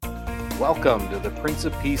Welcome to the Prince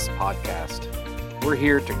of Peace podcast. We're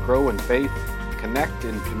here to grow in faith, connect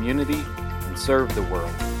in community, and serve the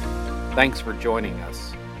world. Thanks for joining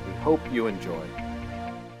us. We hope you enjoy.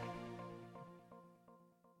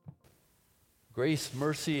 Grace,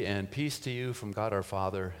 mercy, and peace to you from God our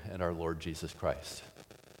Father and our Lord Jesus Christ.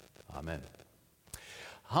 Amen.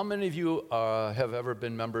 How many of you have ever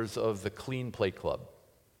been members of the Clean Plate Club?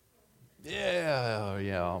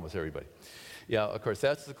 Yeah, almost everybody. Yeah, of course,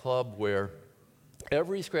 that's the club where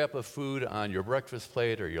every scrap of food on your breakfast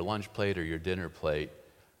plate or your lunch plate or your dinner plate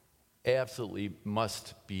absolutely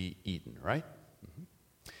must be eaten, right? Mm-hmm.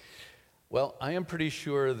 Well, I am pretty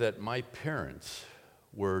sure that my parents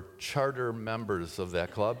were charter members of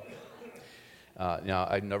that club. Now,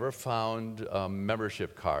 I never found a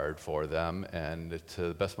membership card for them, and to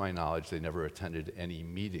the best of my knowledge, they never attended any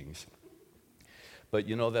meetings. But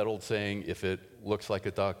you know that old saying, if it looks like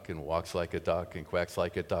a duck and walks like a duck and quacks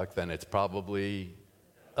like a duck, then it's probably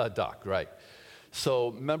a duck, right?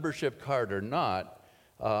 So membership card or not,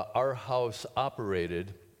 our house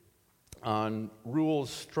operated on rules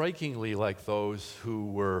strikingly like those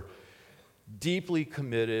who were deeply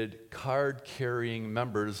committed, card-carrying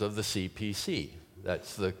members of the CPC.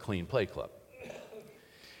 That's the Clean Plate Club.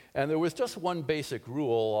 And there was just one basic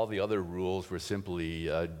rule. All the other rules were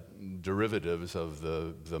simply derivatives of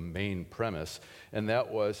the main premise, and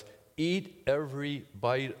that was eat every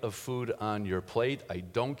bite of food on your plate. I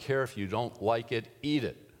don't care if you don't like it, eat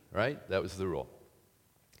it, right? That was the rule.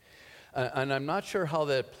 And I'm not sure how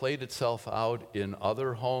that played itself out in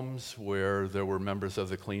other homes where there were members of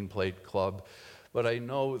the Clean Plate Club, but I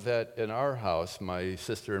know that in our house, my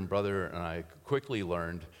sister and brother and I quickly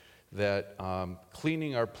learned that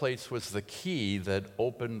cleaning our plates was the key that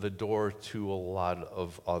opened the door to a lot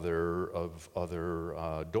of other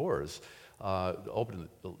doors.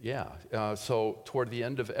 So toward the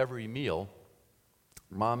end of every meal,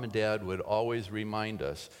 Mom and Dad would always remind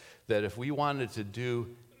us that if we wanted to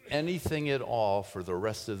do anything at all for the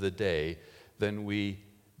rest of the day, then we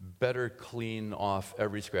better clean off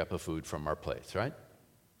every scrap of food from our plates, right?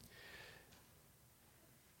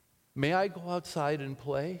 May I go outside and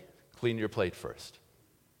play? Clean your plate first.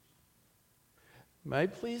 May I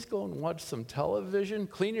please go and watch some television?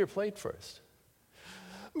 Clean your plate first.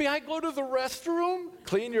 May I go to the restroom?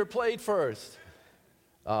 Clean your plate first.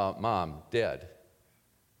 Mom, Dad,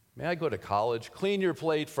 may I go to college? Clean your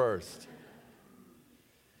plate first.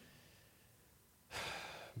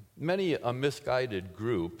 Many a misguided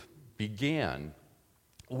group began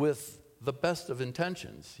with the best of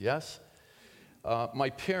intentions, yes? My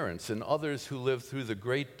parents and others who lived through the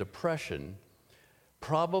Great Depression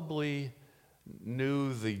probably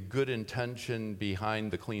knew the good intention behind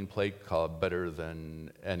the Clean Plate Club better than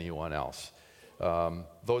anyone else.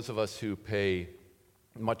 Those of us who pay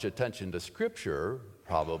much attention to Scripture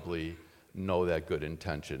probably know that good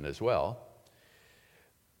intention as well.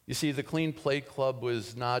 You see, the Clean Plate Club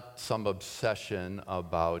was not some obsession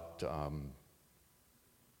about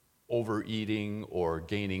overeating or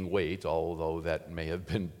gaining weight, although that may have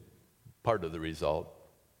been part of the result.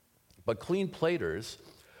 But clean platers,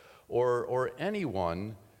 or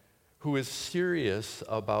anyone who is serious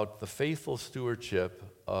about the faithful stewardship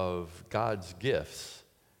of God's gifts,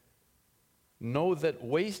 know that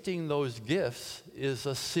wasting those gifts is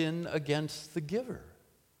a sin against the giver.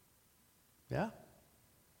 Yeah?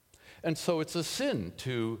 And so it's a sin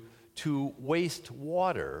to waste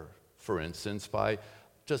water, for instance, by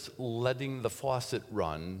just letting the faucet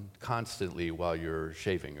run constantly while you're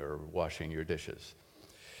shaving or washing your dishes.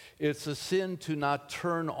 It's a sin to not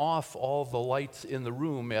turn off all the lights in the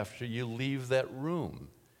room after you leave that room.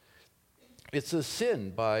 It's a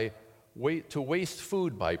sin to waste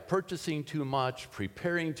food by purchasing too much,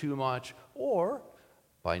 preparing too much, or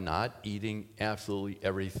by not eating absolutely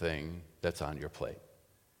everything that's on your plate.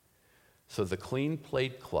 So the Clean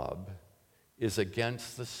Plate Club is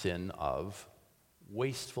against the sin of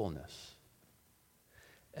wastefulness.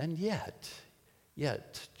 And yet,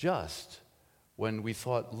 just when we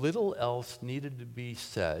thought little else needed to be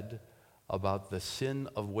said about the sin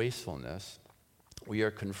of wastefulness, we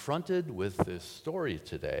are confronted with this story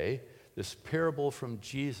today, this parable from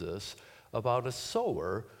Jesus about a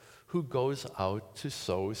sower who goes out to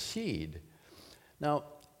sow seed. Now,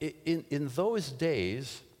 in those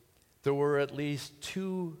days, there were at least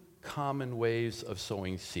two common ways of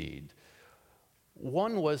sowing seed.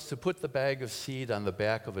 One was to put the bag of seed on the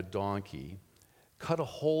back of a donkey, cut a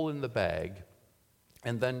hole in the bag,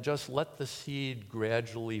 and then just let the seed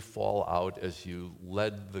gradually fall out as you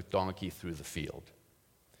led the donkey through the field.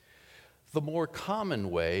 The more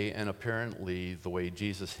common way, and apparently the way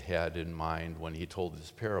Jesus had in mind when he told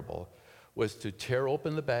this parable, was to tear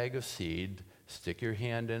open the bag of seed, stick your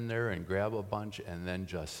hand in there and grab a bunch, and then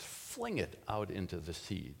just fling it out into the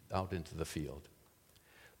field.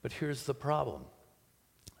 But here's the problem.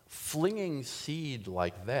 Flinging seed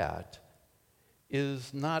like that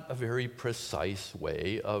is not a very precise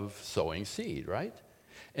way of sowing seed, right?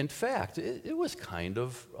 In fact, it was kind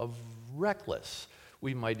of reckless.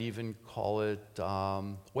 We might even call it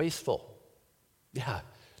wasteful. Yeah,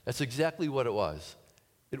 that's exactly what it was.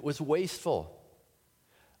 It was wasteful.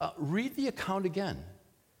 Read the account again.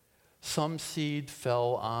 Some seed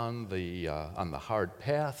fell on the hard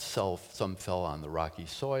path, some fell on the rocky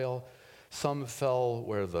soil, some fell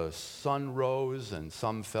where the sun rose, and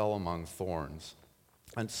some fell among thorns.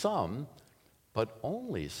 And some, but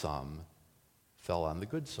only some, fell on the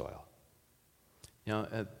good soil.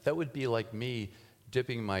 That would be like me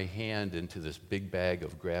dipping my hand into this big bag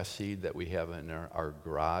of grass seed that we have in our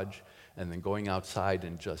garage, and then going outside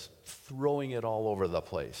and just throwing it all over the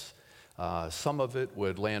place. Some of it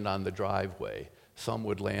would land on the driveway. Some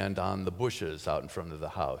would land on the bushes out in front of the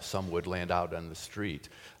house. Some would land out on the street.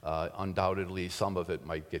 Undoubtedly, some of it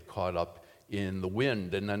might get caught up in the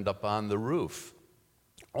wind and end up on the roof.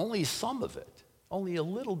 Only some of it, only a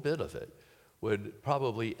little bit of it, would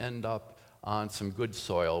probably end up on some good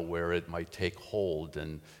soil where it might take hold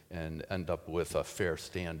and end up with a fair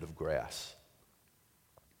stand of grass.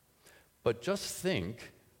 But just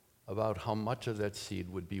think about how much of that seed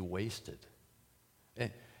would be wasted.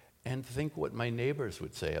 And think what my neighbors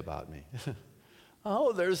would say about me.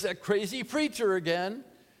 Oh, there's that crazy preacher again.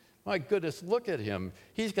 My goodness, look at him.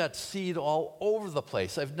 He's got seed all over the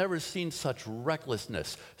place. I've never seen such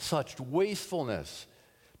recklessness, such wastefulness.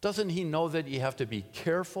 Doesn't he know that you have to be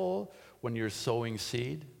careful when you're sowing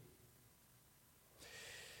seed?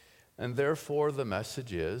 And therefore, the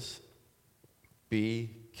message is,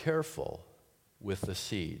 be careful with the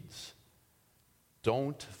seeds.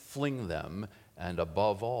 Don't fling them, and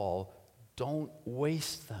above all, don't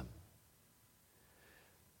waste them.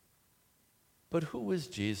 But who was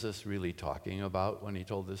Jesus really talking about when he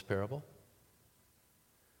told this parable?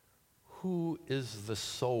 Who is the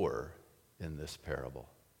sower in this parable?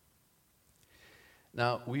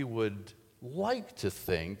 Now, we would like to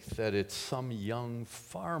think that it's some young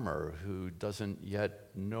farmer who doesn't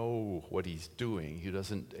yet know what he's doing. He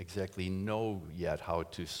doesn't exactly know yet how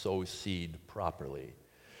to sow seed properly.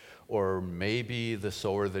 Or maybe the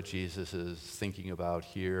sower that Jesus is thinking about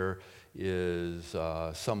here is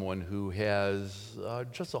someone who has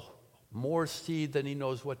just more seed than he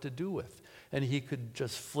knows what to do with. And he could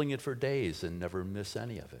just fling it for days and never miss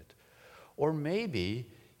any of it. Or maybe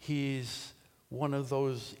he's one of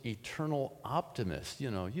those eternal optimists, you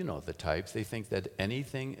know the types. They think that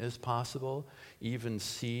anything is possible, even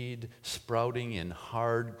seed sprouting in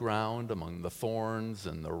hard ground among the thorns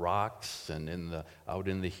and the rocks and out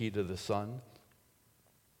in the heat of the sun.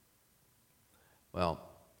 Well,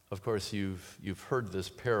 of course, you've heard this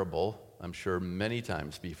parable, I'm sure, many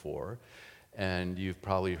times before, and you've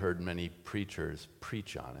probably heard many preachers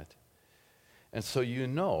preach on it. And so you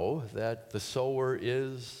know that the sower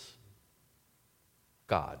is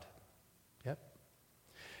God. Yep.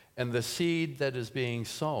 And the seed that is being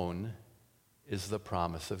sown is the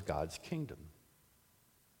promise of God's kingdom.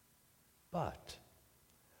 But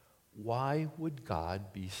why would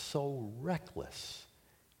God be so reckless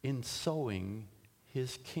in sowing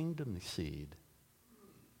his kingdom seed?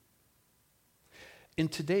 In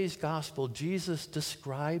today's gospel, Jesus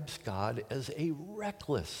describes God as a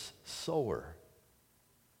reckless sower.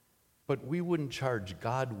 But we wouldn't charge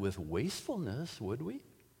God with wastefulness, would we?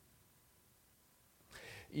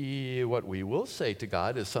 What we will say to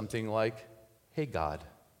God is something like, hey, God,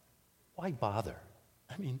 why bother?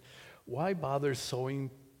 I mean, why bother sowing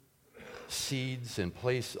seeds in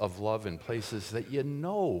place of love in places that you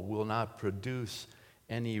know will not produce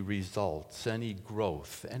any results, any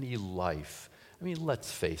growth, any life? I mean,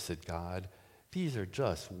 let's face it, God, these are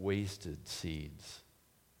just wasted seeds.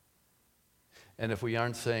 And if we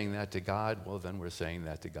aren't saying that to God, well, then we're saying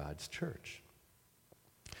that to God's church.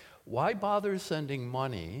 Why bother sending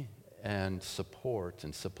money and support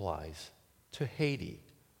and supplies to Haiti?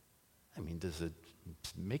 I mean, does it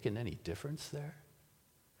make any difference there?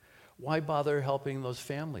 Why bother helping those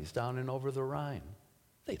families down and over the Rhine?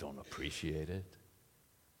 They don't appreciate it.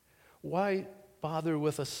 Why bother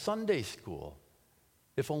with a Sunday school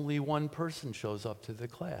if only one person shows up to the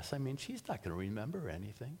class? I mean, she's not going to remember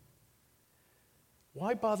anything.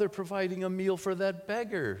 Why bother providing a meal for that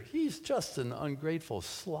beggar? He's just an ungrateful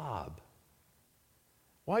slob.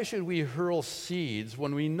 Why should we hurl seeds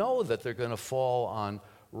when we know that they're going to fall on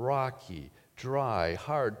rocky, dry,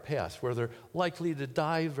 hard past where they're likely to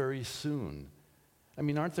die very soon. I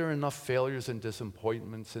mean, aren't there enough failures and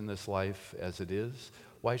disappointments in this life as it is?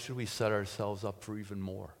 Why should we set ourselves up for even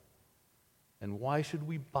more? And why should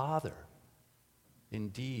we bother?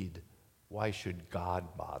 Indeed, why should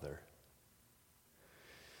God bother?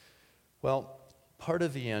 Well, part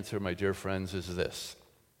of the answer, my dear friends, is this.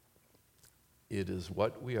 It is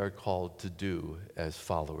what we are called to do as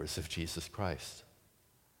followers of Jesus Christ.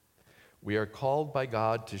 We are called by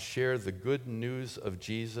God to share the good news of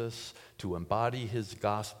Jesus, to embody his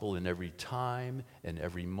gospel in every time, in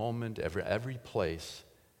every moment, every place.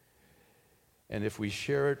 And if we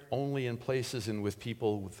share it only in places and with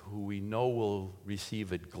people who we know will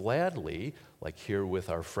receive it gladly, like here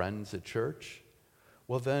with our friends at church,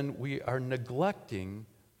 well, then we are neglecting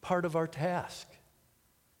part of our task.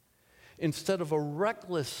 Instead of a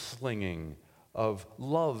reckless slinging of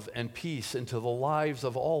love and peace into the lives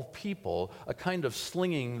of all people, a kind of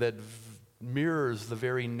slinging that mirrors the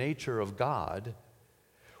very nature of God,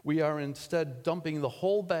 we are instead dumping the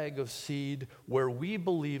whole bag of seed where we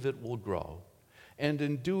believe it will grow. And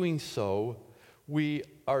in doing so, we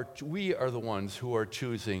are the ones who are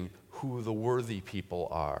choosing who the worthy people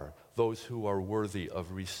are, those who are worthy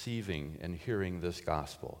of receiving and hearing this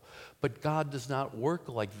gospel. But God does not work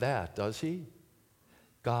like that, does he?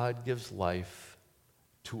 God gives life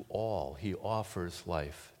to all. He offers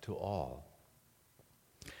life to all.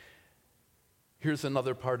 Here's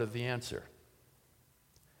another part of the answer.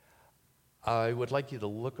 I would like you to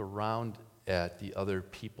look around at the other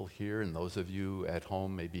people here, and those of you at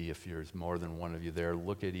home, maybe if there's more than one of you there,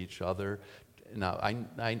 look at each other. Now,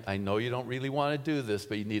 I know you don't really want to do this,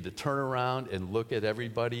 but you need to turn around and look at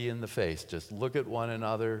everybody in the face. Just look at one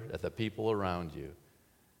another, at the people around you.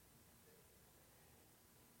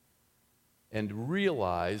 And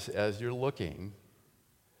realize as you're looking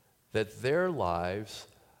that their lives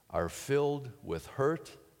are filled with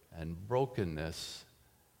hurt and brokenness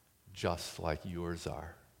just like yours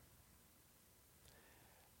are.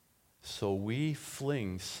 So we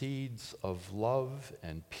fling seeds of love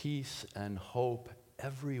and peace and hope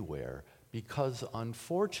everywhere because,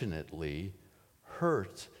 unfortunately,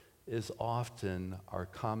 hurt is often our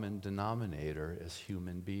common denominator as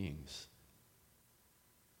human beings.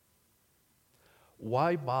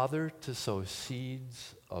 Why bother to sow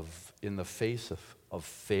seeds in the face of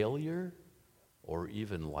failure or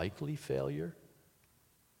even likely failure?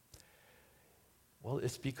 Well,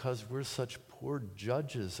 it's because we're such poor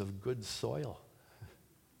judges of good soil.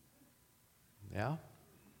 Yeah?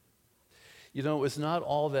 You know, it was not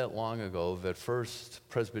all that long ago that First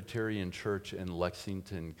Presbyterian Church in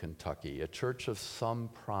Lexington, Kentucky, a church of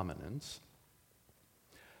some prominence,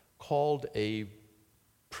 called a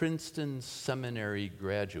Princeton Seminary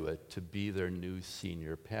graduate to be their new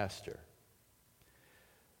senior pastor.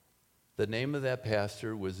 The name of that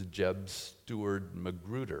pastor was Jeb Stuart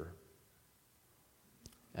Magruder.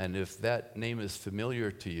 And if that name is familiar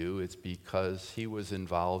to you, it's because he was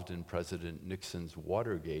involved in President Nixon's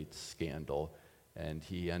Watergate scandal, and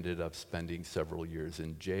he ended up spending several years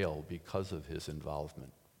in jail because of his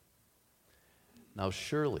involvement. Now,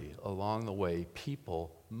 surely, along the way,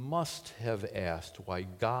 people must have asked why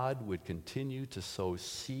God would continue to sow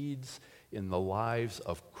seeds in the lives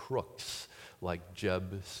of crooks like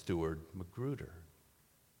Jeb Stuart Magruder.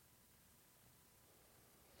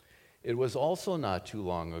 It was also not too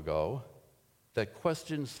long ago that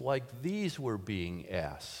questions like these were being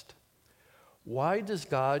asked. Why does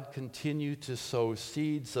God continue to sow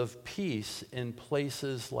seeds of peace in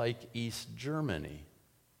places like East Germany?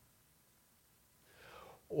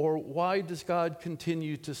 Or why does God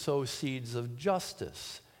continue to sow seeds of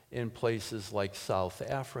justice in places like South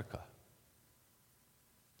Africa?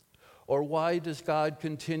 Or why does God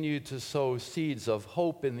continue to sow seeds of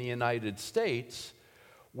hope in the United States,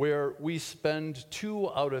 where we spend 2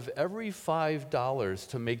 out of every $5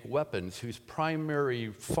 to make weapons whose primary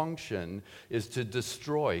function is to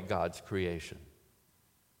destroy God's creation?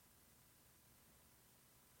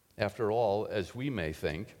 After all, as we may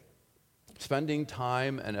think, spending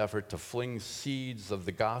time and effort to fling seeds of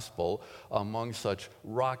the gospel among such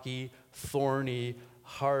rocky, thorny,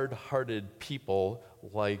 hard-hearted people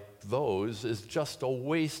like those is just a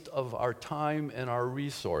waste of our time and our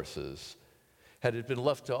resources. Had it been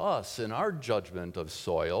left to us in our judgment of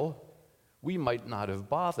soil, we might not have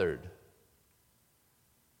bothered.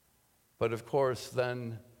 But of course,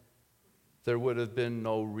 then there would have been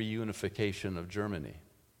no reunification of Germany.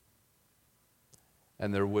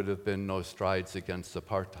 And there would have been no strides against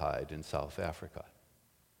apartheid in South Africa.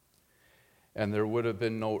 And there would have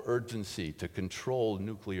been no urgency to control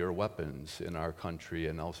nuclear weapons in our country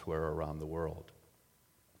and elsewhere around the world.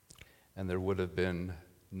 And there would have been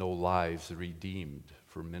no lives redeemed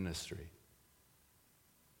for ministry.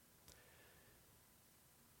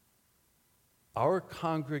 Our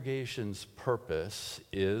congregation's purpose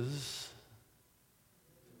is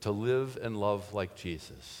to live and love like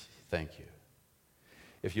Jesus. Thank you.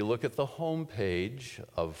 If you look at the homepage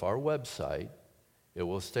of our website, it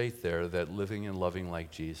will state there that living and loving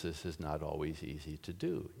like Jesus is not always easy to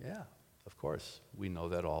do. Yeah, of course, we know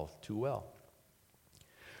that all too well.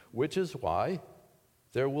 Which is why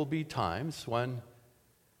there will be times when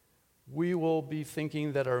we will be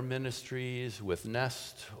thinking that our ministries with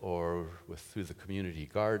Nest or through the community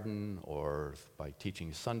garden or by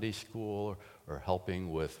teaching Sunday school or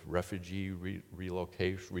helping with refugee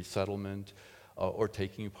relocation, resettlement, or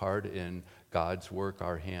taking part in God's Work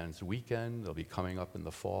Our Hands weekend. They'll be coming up in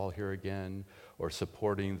the fall here again, or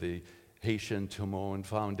supporting the Haitian Timon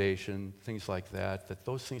Foundation, things like that, that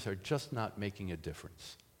those things are just not making a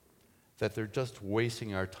difference, that they're just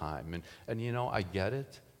wasting our time. And you know, I get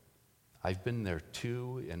it. I've been there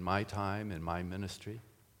too in my time, in my ministry.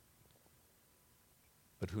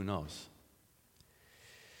 But who knows?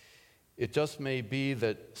 It just may be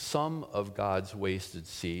that some of God's wasted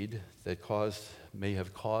seed that may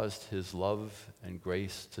have caused his love and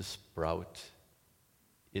grace to sprout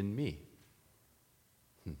in me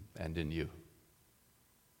and in you.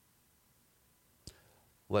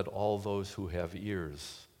 Let all those who have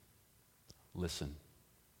ears listen.